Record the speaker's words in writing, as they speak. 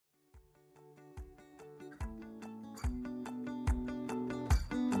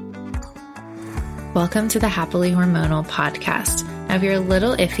Welcome to the Happily Hormonal podcast. Now, if you're a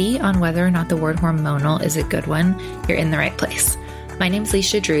little iffy on whether or not the word hormonal is a good one, you're in the right place. My name's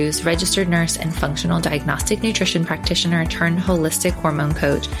Leisha Drews, registered nurse and functional diagnostic nutrition practitioner turned holistic hormone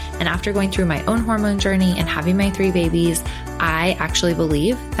coach. And after going through my own hormone journey and having my 3 babies, I actually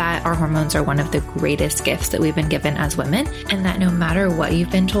believe that our hormones are one of the greatest gifts that we've been given as women, and that no matter what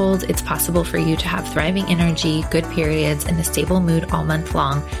you've been told, it's possible for you to have thriving energy, good periods, and a stable mood all month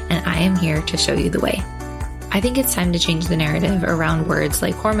long. And I am here to show you the way. I think it's time to change the narrative around words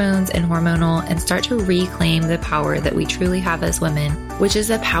like hormones and hormonal and start to reclaim the power that we truly have as women, which is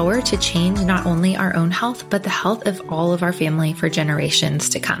a power to change not only our own health, but the health of all of our family for generations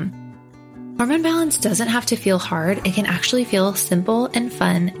to come. Hormone balance doesn't have to feel hard. It can actually feel simple and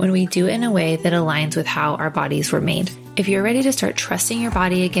fun when we do it in a way that aligns with how our bodies were made. If you're ready to start trusting your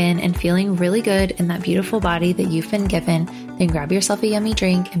body again and feeling really good in that beautiful body that you've been given, then grab yourself a yummy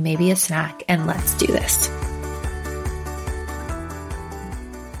drink and maybe a snack, and let's do this.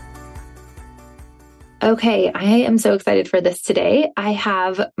 Okay, I am so excited for this today. I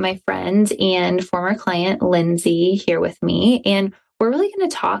have my friend and former client, Lyndsey, here with me, and we're really going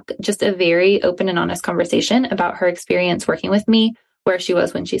to talk just a very open and honest conversation about her experience working with me, where she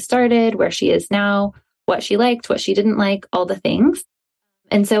was when she started, where she is now, what she liked, what she didn't like, all the things.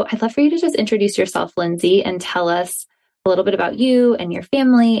 And so I'd love for you to just introduce yourself, Lyndsey, and tell us a little bit about you and your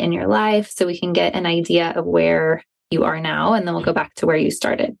family and your life so we can get an idea of where you are now, and then we'll go back to where you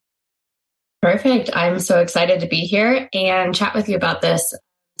started. Perfect. I'm so excited to be here and chat with you about this.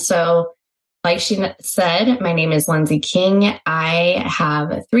 So, like she said, my name is Lyndsey King. I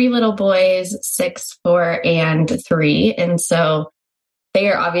have 3 little boys, 6, 4, and 3. And so they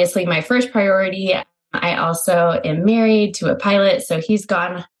are obviously my first priority. I also am married to a pilot, so he's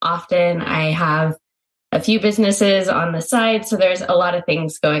gone often. I have a few businesses on the side, so there's a lot of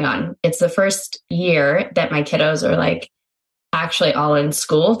things going on. It's the first year that my kiddos are actually all in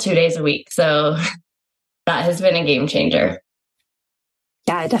school 2 days a week. So that has been a game changer.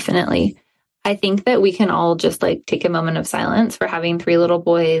 Yeah, definitely. I think that we can all just take a moment of silence for having 3 little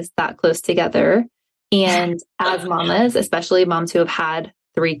boys that close together. And as mamas, especially moms who have had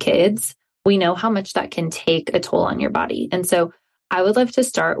 3 kids, we know how much that can take a toll on your body. And so I would love to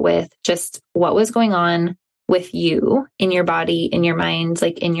start with just what was going on with you in your body, in your mind,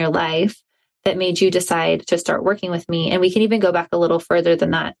 in your life, that made you decide to start working with me. And we can even go back a little further than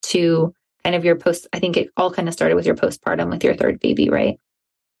that to kind of your post. I think it all kind of started with your postpartum with your 3rd baby, right?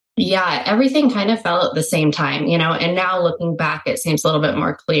 Yeah, everything kind of fell at the same time, and now looking back, it seems a little bit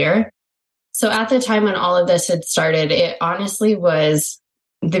more clear. So at the time when all of this had started, it honestly was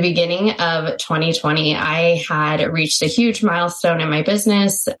the beginning of 2020. I had reached a huge milestone in my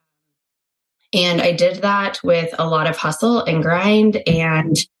business, and I did that with a lot of hustle and grind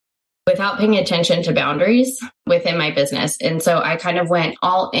and without paying attention to boundaries within my business. And so I kind of went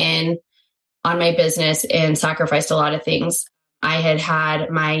all in on my business and sacrificed a lot of things. I had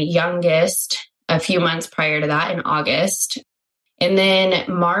my youngest a few months prior to that in August. And then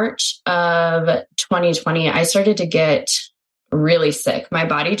March of 2020, I started to get really sick. My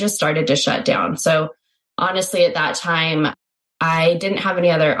body just started to shut down. So honestly, at that time, I didn't have any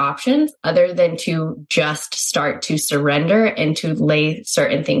other options other than to just start to surrender and to lay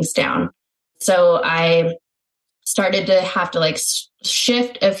certain things down. So I started to have to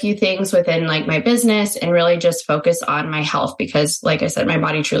shift a few things within my business and really just focus on my health because, like I said, my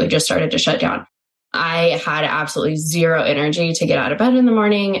body truly just started to shut down. I had absolutely zero energy to get out of bed in the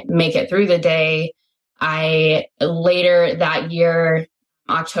morning, make it through the day. Later that year,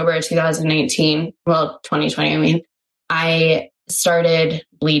 October 2020, I started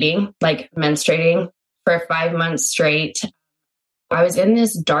bleeding, menstruating for 5 months straight. I was in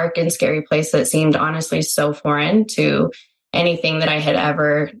this dark and scary place that seemed honestly so foreign to anything that I had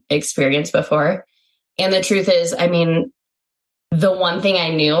ever experienced before. And the truth is, the one thing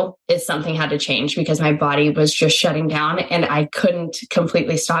I knew is something had to change because my body was just shutting down and I couldn't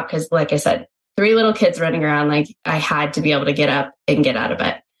completely stop because, like I said, 3 little kids running around, I had to be able to get up and get out of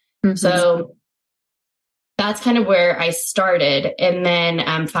bed. Mm-hmm. So that's kind of where I started. And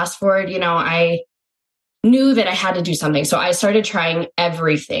then fast forward, I knew that I had to do something. So I started trying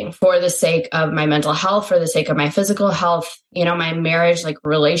everything for the sake of my mental health, for the sake of my physical health. My marriage,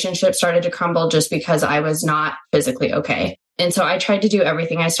 relationship started to crumble just because I was not physically okay. And so I tried to do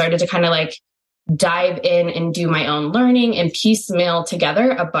everything. I started to kind of dive in and do my own learning and piecemeal together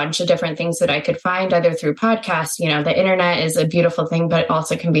a bunch of different things that I could find either through podcasts. The internet is a beautiful thing, but it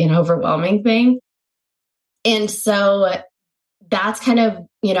also can be an overwhelming thing. And so that's kind of,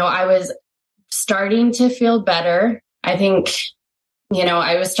 I was starting to feel better. I think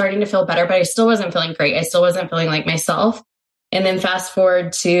I was starting to feel better, but I still wasn't feeling great. I still wasn't feeling like myself. And then fast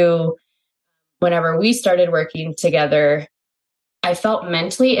forward to whenever we started working together, I felt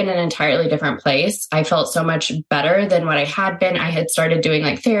mentally in an entirely different place. I felt so much better than what I had been. I had started doing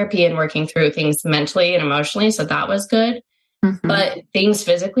like therapy and working through things mentally and emotionally. So that was good. Mm-hmm. But things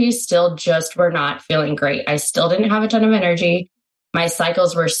physically still just were not feeling great. I still didn't have a ton of energy. My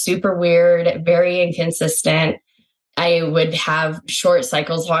cycles were super weird, very inconsistent. I would have short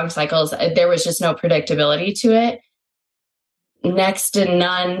cycles, long cycles. There was just no predictability to it. Next to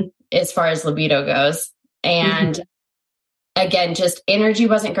none as far as libido goes. And again, just energy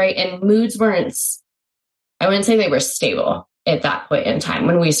wasn't great and moods weren't, I wouldn't say they were stable at that point in time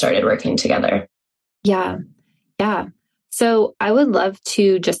when we started working together. Yeah. Yeah. So I would love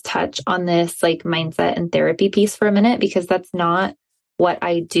to just touch on this like mindset and therapy piece for a minute, because that's not what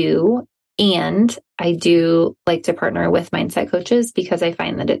I do. And I do like to partner with mindset coaches because I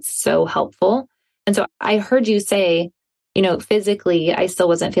find that it's so helpful. And so I heard you say, physically, I still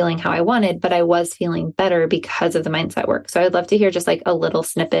wasn't feeling how I wanted, but I was feeling better because of the mindset work. So I'd love to hear just like a little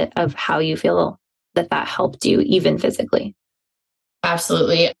snippet of how you feel that helped you even physically.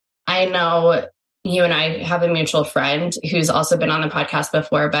 Absolutely. I know you and I have a mutual friend who's also been on the podcast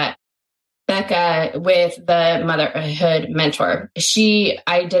before, but Becca with the Motherhood Mentor,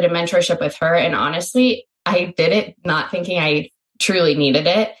 I did a mentorship with her. And honestly, I did it not thinking I truly needed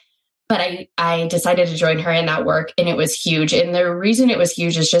it. But I decided to join her in that work, and it was huge. And the reason it was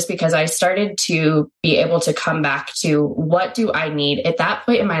huge is just because I started to be able to come back to what do I need at that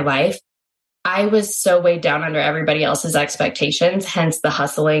point in my life. I was so weighed down under everybody else's expectations, hence the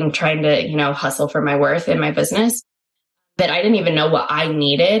hustling, trying to, hustle for my worth in my business, that I didn't even know what I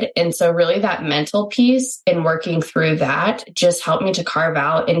needed. And so really that mental piece and working through that just helped me to carve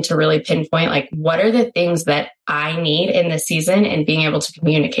out and to really pinpoint like, what are the things that I need in this season and being able to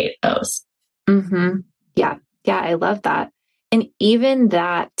communicate those. Mm-hmm. Yeah. Yeah. I love that. And even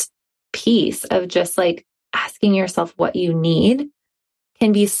that piece of just like asking yourself what you need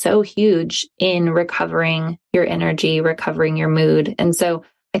can be so huge in recovering your energy, recovering your mood. And so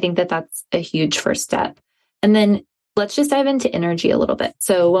I think that that's a huge first step. And then let's just dive into energy a little bit.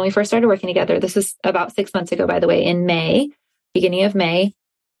 So when we first started working together, this is about 6 months ago, by the way, in May, beginning of May,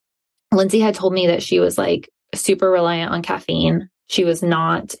 Lyndsey had told me that she was like super reliant on caffeine. She was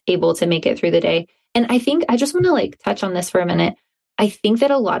not able to make it through the day. And I think I just want to like touch on this for a minute. I think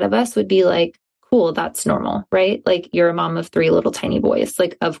that a lot of us would be like, cool, that's normal, right? Like you're a mom of 3 little tiny boys.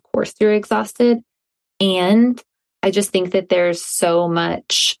 Like, of course you're exhausted. And I just think that there's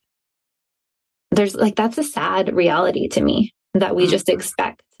like, that's a sad reality to me that we just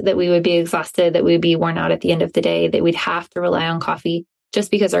expect that we would be exhausted, that we'd be worn out at the end of the day, that we'd have to rely on coffee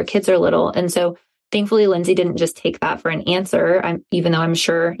just because our kids are little. And so thankfully, Lyndsey didn't just take that for an answer, even though I'm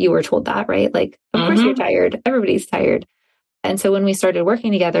sure you were told that, right? Like, of course you're tired. Everybody's tired. And so when we started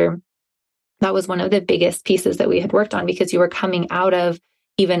working together, that was one of the biggest pieces that we had worked on, because you were coming out of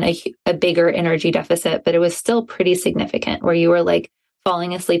even a bigger energy deficit, but it was still pretty significant, where you were like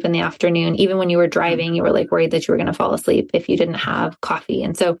falling asleep in the afternoon. Even when you were driving, you were like worried that you were going to fall asleep if you didn't have coffee.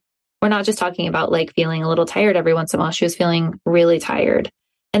 And so we're not just talking about like feeling a little tired every once in a while. She was feeling really tired.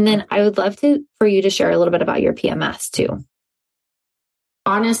 And then I would love for you to share a little bit about your PMS too.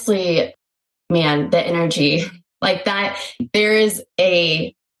 Honestly, man, the energy like that, there is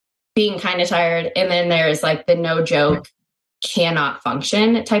a being kind of tired. And then there's like the no joke, cannot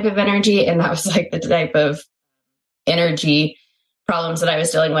function type of energy. And that was like the type of energy problems that I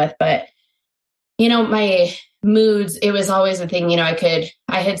was dealing with. But, my moods, it was always a thing,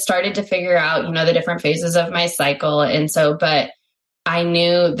 I had started to figure out, the different phases of my cycle. And so, but I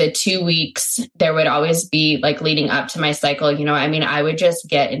knew the 2 weeks there would always be like leading up to my cycle, I would just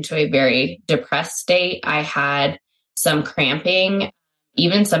get into a very depressed state. I had some cramping,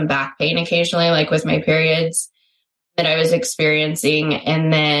 even some back pain occasionally, like with my periods that I was experiencing.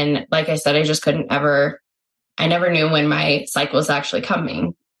 And then, like I said, I just I never knew when my cycle was actually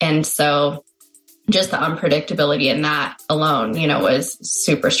coming. And so just the unpredictability in that alone, was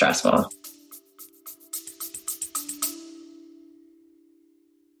super stressful.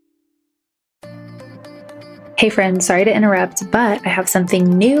 Hey friends, sorry to interrupt, but I have something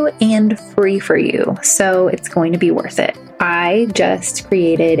new and free for you, so it's going to be worth it. I just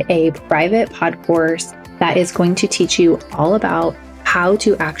created a private pod course that is going to teach you all about how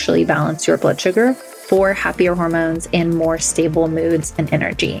to actually balance your blood sugar for happier hormones and more stable moods and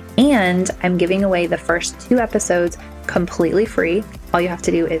energy. And I'm giving away the first 2 episodes completely free. All you have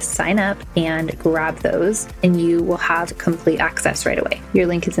to do is sign up and grab those, and you will have complete access right away. Your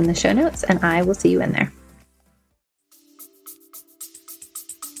link is in the show notes, and I will see you in there.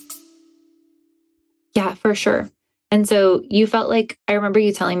 Yeah, for sure. And so you felt like, I remember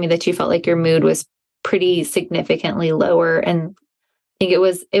you telling me that you felt like your mood was pretty significantly lower. And I think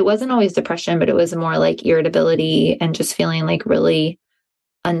it wasn't always depression, but it was more like irritability and just feeling like really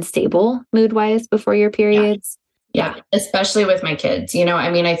unstable mood wise before your periods. Yeah. Especially with my kids. You know,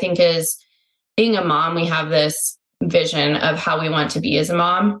 I mean, I think as being a mom, we have this vision of how we want to be as a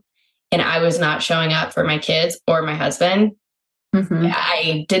mom. And I was not showing up for my kids or my husband. Mm-hmm.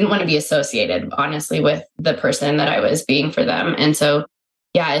 I didn't want to be associated, honestly, with the person that I was being for them. And so,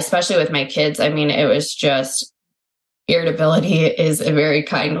 yeah, especially with my kids, I mean, it was just irritability is a very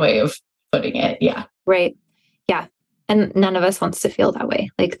kind way of putting it. Yeah. Right. Yeah. And none of us wants to feel that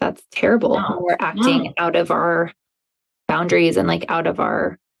way. Like that's terrible. No, We're acting out of our boundaries and like out of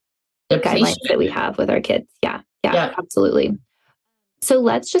our guidelines that we have with our kids. Yeah. Yeah. Absolutely. So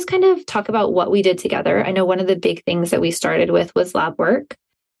let's just kind of talk about what we did together. I know one of the big things that we started with was lab work.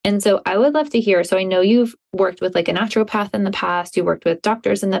 And so I would love to hear, so I know you've worked with like a naturopath in the past, you worked with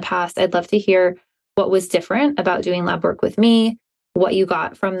doctors in the past. I'd love to hear what was different about doing lab work with me, what you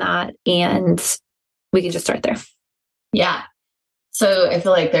got from that, and we can just start there. Yeah. So I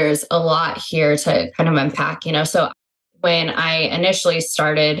feel like there's a lot here to kind of unpack, you know. So when I initially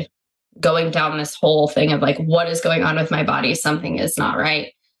started going down this whole thing of like, what is going on with my body? Something is not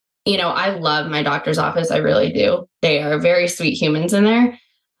right. You know, I love my doctor's office. I really do. They are very sweet humans in there.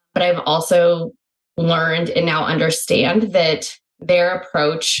 But I've also learned and now understand that their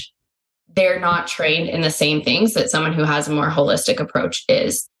approach, they're not trained in the same things that someone who has a more holistic approach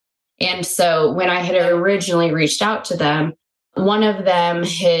is. And so when I had originally reached out to them, one of them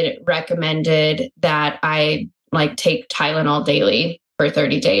had recommended that I like take Tylenol daily for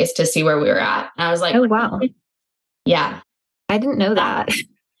 30 days to see where we were at. And I was like, oh, wow. Yeah. I didn't know that.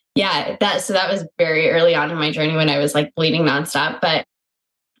 Yeah. So that was very early on in my journey when I was like bleeding nonstop. But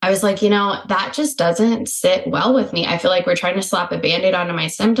I was like, you know, that just doesn't sit well with me. I feel like we're trying to slap a Band-Aid onto my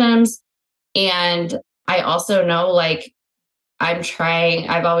symptoms. And I also know like I've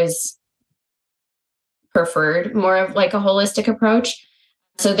always preferred more of like a holistic approach.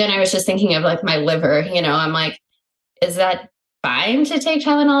 So then I was just thinking of like my liver, you know, I'm like, is that fine to take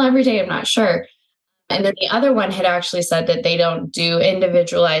Tylenol every day? I'm not sure. And then the other one had actually said that they don't do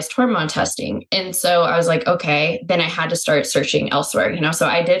individualized hormone testing. And so I was like, okay, then I had to start searching elsewhere, you know. So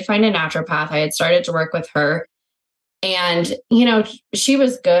I did find a naturopath. I had started to work with her. And, you know, she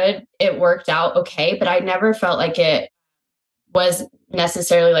was good. It worked out okay, but I never felt like it was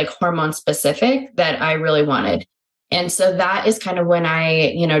necessarily like hormone specific that I really wanted. And so that is kind of when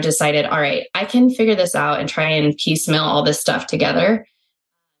I, you know, decided, all right, I can figure this out and try and piecemeal all this stuff together.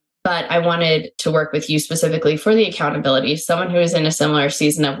 But I wanted to work with you specifically for the accountability, someone who is in a similar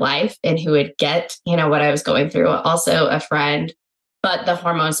season of life and who would get, you know, what I was going through, also a friend, but the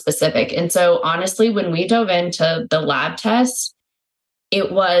hormone specific. And so honestly, when we dove into the lab test,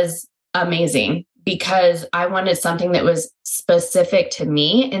 it was amazing because I wanted something that was specific to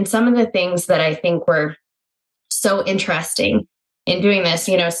me. And some of the things that I think were so interesting in doing this,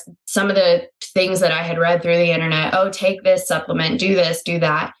 you know, some of the things that I had read through the internet, oh, take this supplement, do this, do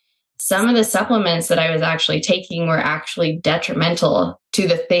that. Some of the supplements that I was actually taking were actually detrimental to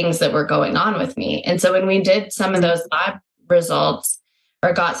the things that were going on with me. And so when we did some of those lab results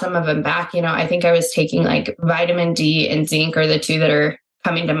or got some of them back, you know, I think I was taking like vitamin D and zinc are the two that are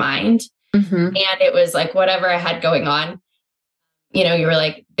coming to mind. Mm-hmm. And it was like whatever I had going on, you know, you were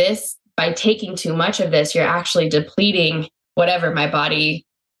like, this, by taking too much of this, you're actually depleting whatever my body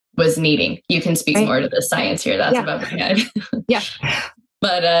was needing. You can speak more to the science here. That's above my head. Yeah.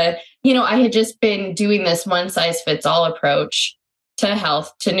 But, you know, I had just been doing this one size fits all approach to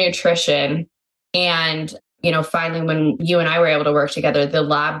health, to nutrition. And, you know, finally, when you and I were able to work together, the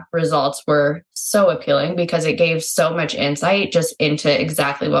lab results were so appealing because it gave so much insight just into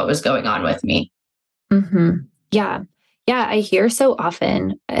exactly what was going on with me. Mm-hmm. Yeah. Yeah. I hear so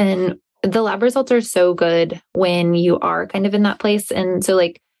often, and the lab results are so good when you are kind of in that place. And so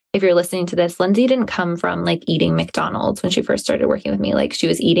like, if you're listening to this, Lyndsey didn't come from like eating McDonald's when she first started working with me. Like she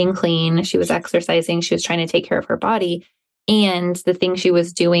was eating clean, she was exercising, she was trying to take care of her body. And the things she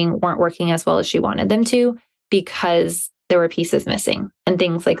was doing weren't working as well as she wanted them to because there were pieces missing. And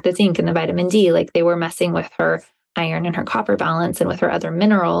things like the zinc and the vitamin D, like they were messing with her iron and her copper balance and with her other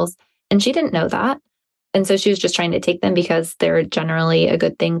minerals. And she didn't know that. And so she was just trying to take them because they're generally a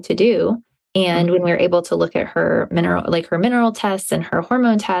good thing to do. And when we were able to look at her mineral tests and her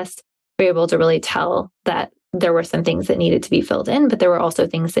hormone tests, we were able to really tell that there were some things that needed to be filled in, but there were also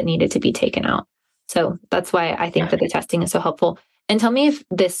things that needed to be taken out. So that's why I think that the testing is so helpful. And tell me if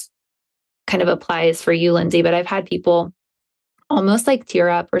this kind of applies for you, Lyndsey, but I've had people almost like tear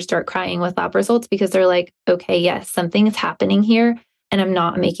up or start crying with lab results because they're like, okay, yes, something is happening here and I'm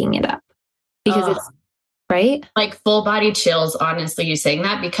not making it up because it's right. Like full body chills, honestly, you saying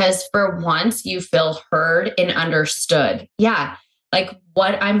that, because for once you feel heard and understood. Yeah. Like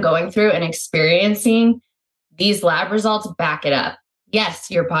what I'm going through and experiencing, these lab results back it up.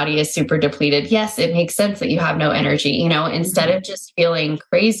 Yes, your body is super depleted. Yes, it makes sense that you have no energy, instead of just feeling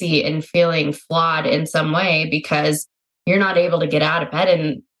crazy and feeling flawed in some way because you're not able to get out of bed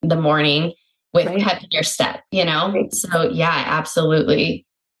in the morning with pep in your step, Right. So yeah, absolutely.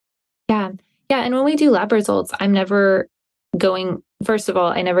 Yeah. Yeah. And when we do lab results, I'm never going, first of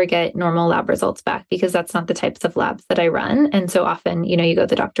all, I never get normal lab results back because that's not the types of labs that I run. And so often, you go to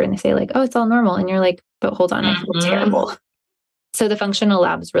the doctor and they say like, oh, it's all normal. And you're like, but hold on, I feel terrible. So the functional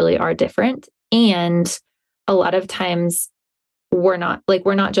labs really are different. And a lot of times we're not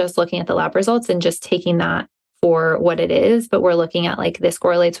just looking at the lab results and just taking that for what it is, but we're looking at like, this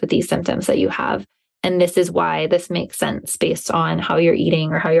correlates with these symptoms that you have. And this is why this makes sense based on how you're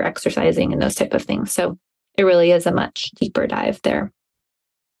eating or how you're exercising and those type of things. So it really is a much deeper dive there.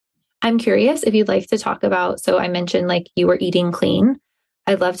 I'm curious if you'd like to talk about, so I mentioned like you were eating clean.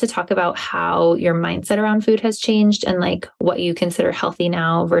 I'd love to talk about how your mindset around food has changed and like what you consider healthy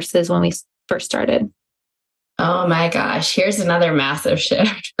now versus when we first started. Oh my gosh, here's another massive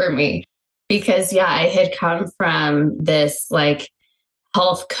shift for me because I had come from this like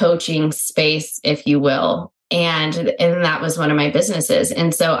health coaching space, if you will. And that was one of my businesses.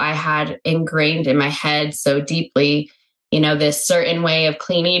 And so I had ingrained in my head so deeply, this certain way of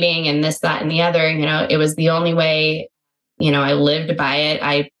clean eating and this, that, and the other, it was the only way, I lived by it.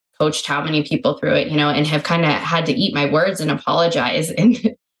 I coached how many people through it, and have kind of had to eat my words and apologize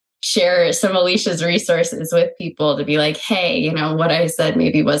and share some Alicia's resources with people to be like, hey, what I said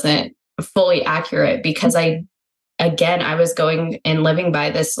maybe wasn't fully accurate because I was going and living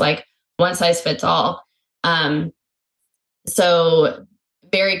by this like one size fits all. So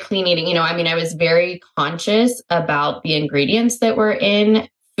very clean eating, I was very conscious about the ingredients that were in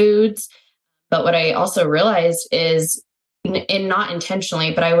foods. But what I also realized is, and not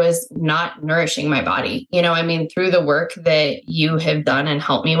intentionally, but I was not nourishing my body. Through the work that you have done and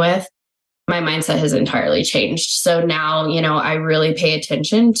helped me with, my mindset has entirely changed. So now, I really pay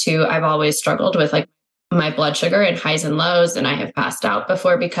attention to, I've always struggled with like my blood sugar and highs and lows, and I have passed out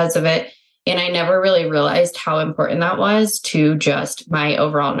before because of it. And I never really realized how important that was to just my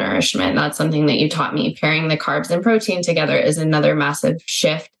overall nourishment. That's something that you taught me. Pairing the carbs and protein together is another massive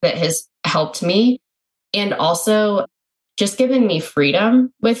shift that has helped me. And also just given me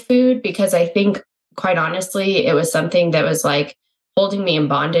freedom with food, because I think, quite honestly, it was something that was like holding me in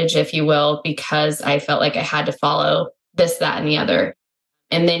bondage, if you will, because I felt like I had to follow this, that, and the other.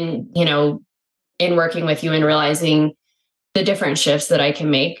 And then, in working with you and realizing the different shifts that I can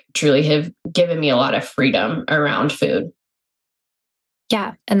make truly have given me a lot of freedom around food.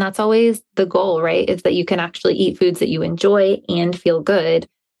 Yeah. And that's always the goal, right? Is that you can actually eat foods that you enjoy and feel good.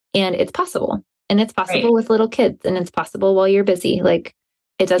 And it's possible. And it's possible with little kids, and it's possible while you're busy. Like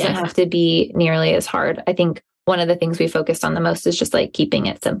it doesn't have to be nearly as hard. I think one of the things we focused on the most is just like keeping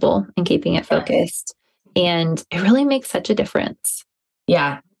it simple and keeping it focused. And it really makes such a difference.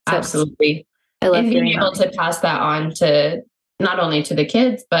 Yeah, so absolutely. I love being able to pass that on to not only to the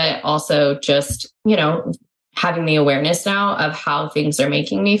kids, but also just, having the awareness now of how things are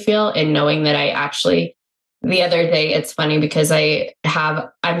making me feel and knowing that I actually, the other day, it's funny because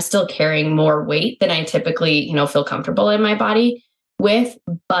I'm still carrying more weight than I typically, feel comfortable in my body with.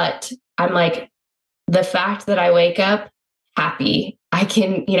 But I'm like, the fact that I wake up happy, I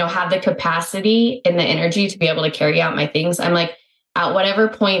can, have the capacity and the energy to be able to carry out my things. I'm like, at whatever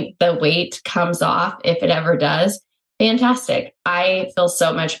point the weight comes off, if it ever does, fantastic. I feel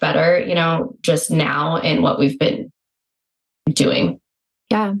so much better, just now in what we've been doing.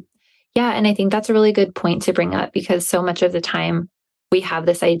 Yeah. Yeah. And I think that's a really good point to bring up because so much of the time we have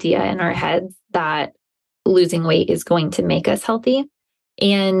this idea in our heads that losing weight is going to make us healthy.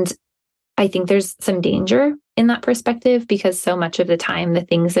 And I think there's some danger in that perspective because so much of the time, the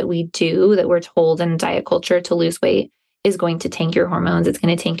things that we do that we're told in diet culture to lose weight is going to tank your hormones. It's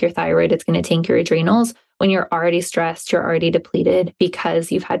going to tank your thyroid. It's going to tank your adrenals when you're already stressed, you're already depleted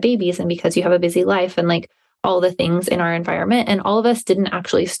because you've had babies and because you have a busy life and like all the things in our environment. And all of us didn't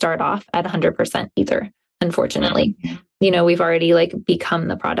actually start off at 100% either, unfortunately. We've already like become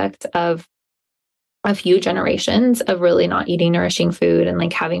the product of a few generations of really not eating nourishing food and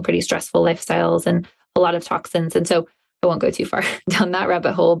like having pretty stressful lifestyles and a lot of toxins. And so I won't go too far down that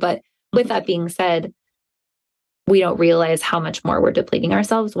rabbit hole. But with that being said, we don't realize how much more we're depleting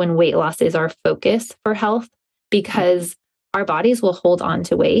ourselves when weight loss is our focus for health, because our bodies will hold on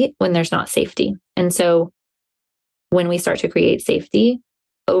to weight when there's not safety. And so when we start to create safety,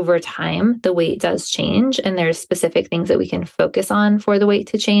 over time, the weight does change. And there's specific things that we can focus on for the weight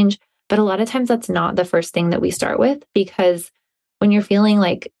to change. But a lot of times that's not the first thing that we start with, because when you're feeling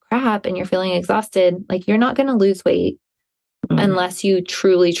like crap and you're feeling exhausted, like you're not going to lose weight unless you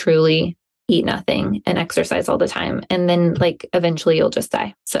truly, truly eat nothing and exercise all the time. And then like eventually you'll just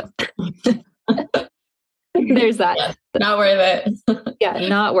die. So there's that. Yeah, not worth it. Yeah,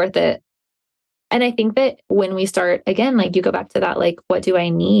 not worth it. And I think that when we start, again, like you go back to that, like, what do I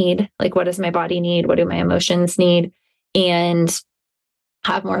need? Like, what does my body need? What do my emotions need? And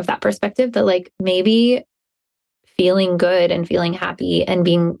have more of that perspective that like maybe feeling good and feeling happy and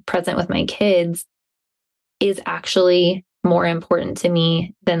being present with my kids is actually more important to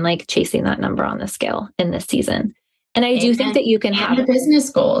me than like chasing that number on the scale in this season. And I do think that you can have the business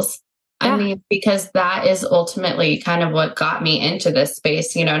goals. Yeah. I mean, because that is ultimately kind of what got me into this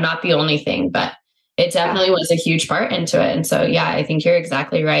space, you know, not the only thing, but it definitely was a huge part into it. And so, yeah, I think you're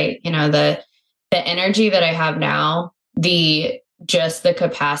exactly right. You know, the energy that I have now, just the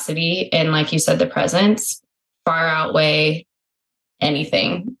capacity and like you said, the presence far outweigh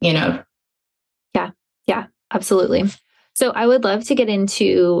anything, you know? Yeah, absolutely. So I would love to get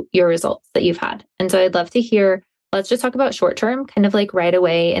into your results that you've had. And so I'd love to hear, let's just talk about short term, kind of like right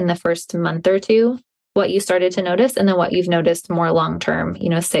away in the first month or two, what you started to notice, and then what you've noticed more long term, you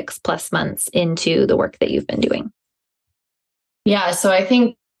know, 6+ months into the work that you've been doing. Yeah. So I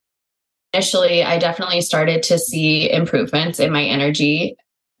think initially I definitely started to see improvements in my energy.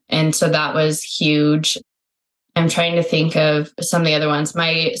 And so that was huge. I'm trying to think of some of the other ones.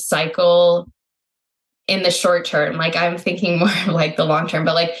 My cycle in the short term, like I'm thinking more like the long term,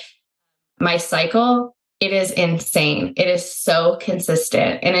 but like my cycle, it is insane. It is so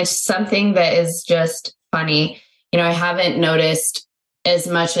consistent. And it's something that is just funny. You know, I haven't noticed as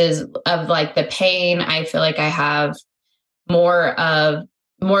much as of like the pain. I feel like I have more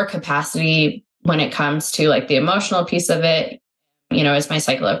capacity when it comes to like the emotional piece of it. You know, as my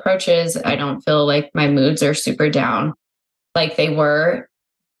cycle approaches, I don't feel like my moods are super down like they were.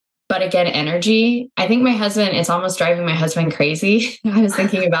 But again, energy, I think it's almost driving my husband crazy. I was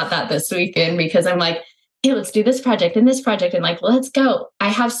thinking about that this weekend because I'm like, hey, let's do this project and this project. And like, let's go. I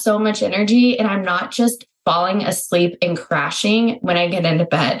have so much energy and I'm not just falling asleep and crashing when I get into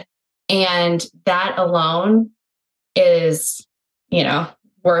bed. And that alone is, you know,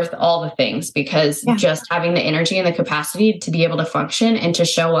 worth all the things because just having the energy and the capacity to be able to function and to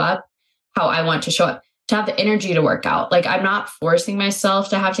show up how I want to show up, to have the energy to work out. Like I'm not forcing myself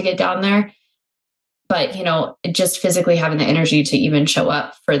to have to get down there, but you know, just physically having the energy to even show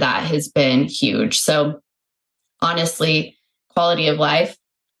up for that has been huge. So honestly, quality of life,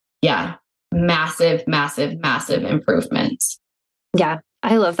 massive, massive, massive improvements. Yeah,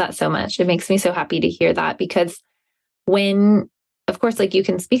 I love that so much. It makes me so happy to hear that because when, of course, like you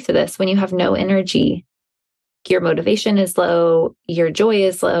can speak to this, when you have no energy, your motivation is low, your joy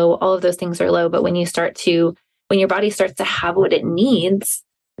is low, all of those things are low. But when your body starts to have what it needs,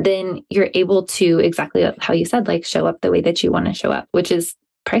 then you're able to, exactly how you said, like show up the way that you want to show up, which is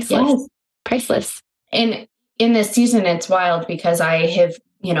priceless. Yes. Priceless. And in this season, it's wild because I have,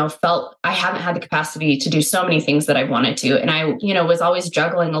 you know, felt I haven't had the capacity to do so many things that I wanted to. And I, you know, was always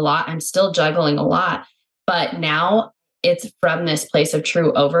juggling a lot. I'm still juggling a lot, but now it's from this place of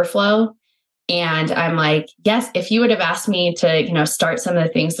true overflow. And I'm like, yes, if you would have asked me to, you know, start some of the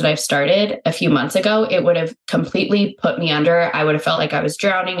things that I've started a few months ago, it would have completely put me under. I would have felt like I was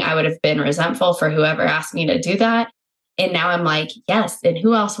drowning. I would have been resentful for whoever asked me to do that. And now I'm like, yes, and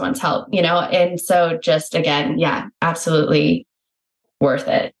who else wants help, you know? And so just again, absolutely worth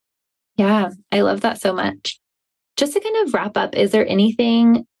it. Yeah, I love that so much. Just to kind of wrap up, is there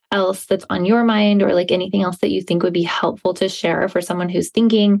anything else that's on your mind or like anything else that you think would be helpful to share for someone who's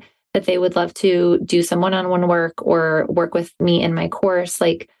thinking that they would love to do some one-on-one work or work with me in my course?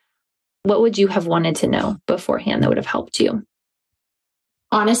 Like, what would you have wanted to know beforehand that would have helped you?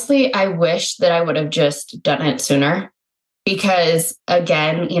 Honestly, I wish that I would have just done it sooner because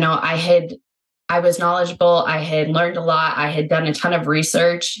again, you know, I was knowledgeable. I had learned a lot. I had done a ton of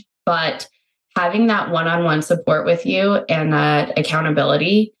research, but having that one-on-one support with you and that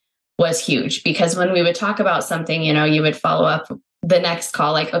accountability was huge because when we would talk about something, you know, you would follow up the next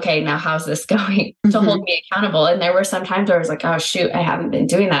call, like, okay, now how's this going to hold me accountable? And there were some times where I was like, oh shoot, I haven't been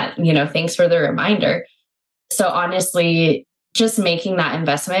doing that. You know, thanks for the reminder. So honestly, just making that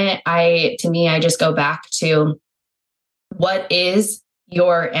investment, I just go back to what is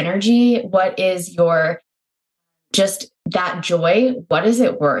your energy? What is your just that joy? What is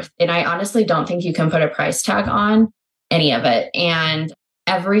it worth? And I honestly don't think you can put a price tag on any of it. And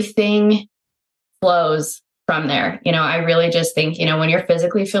everything flows from there. I really just think, when you're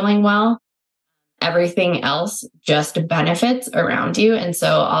physically feeling well, everything else just benefits around you. And so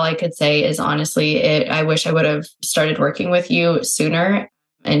all I could say is honestly, I wish I would have started working with you sooner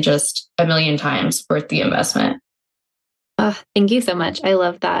and just a million times worth the investment. Thank you so much. I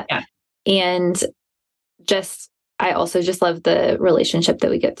love that. Yeah. And I also just love the relationship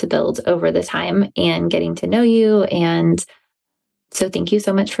that we get to build over the time and getting to know you. And so thank you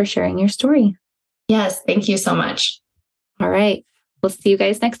so much for sharing your story. Yes. Thank you so much. All right. We'll see you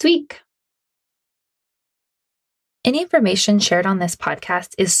guys next week. Any information shared on this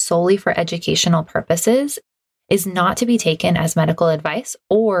podcast is solely for educational purposes, is not to be taken as medical advice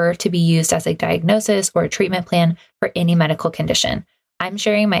or to be used as a diagnosis or a treatment plan for any medical condition. I'm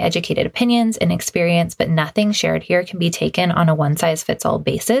sharing my educated opinions and experience, but nothing shared here can be taken on a one-size-fits-all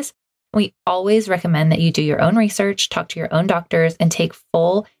basis. We always recommend that you do your own research, talk to your own doctors, and take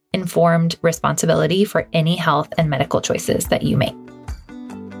full informed responsibility for any health and medical choices that you make.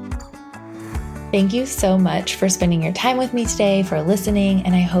 Thank you so much for spending your time with me today, for listening,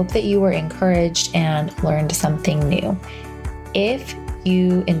 and I hope that you were encouraged and learned something new. If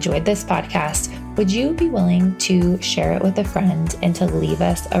you enjoyed this podcast, would you be willing to share it with a friend and to leave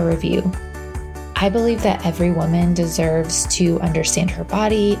us a review? I believe that every woman deserves to understand her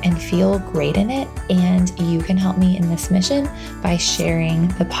body and feel great in it, and you can help me in this mission by sharing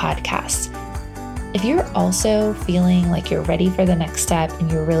the podcast. If you're also feeling like you're ready for the next step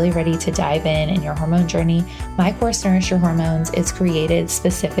and you're really ready to dive in your hormone journey, my course, Nourish Your Hormones, is created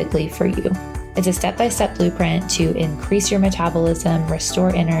specifically for you. It's a step-by-step blueprint to increase your metabolism,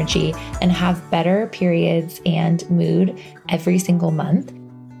 restore energy, and have better periods and mood every single month.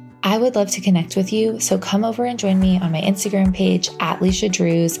 I would love to connect with you, so come over and join me on my Instagram page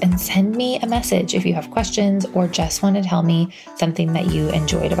 @LeishaDrews and send me a message if you have questions or just want to tell me something that you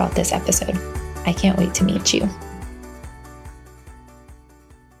enjoyed about this episode. I can't wait to meet you.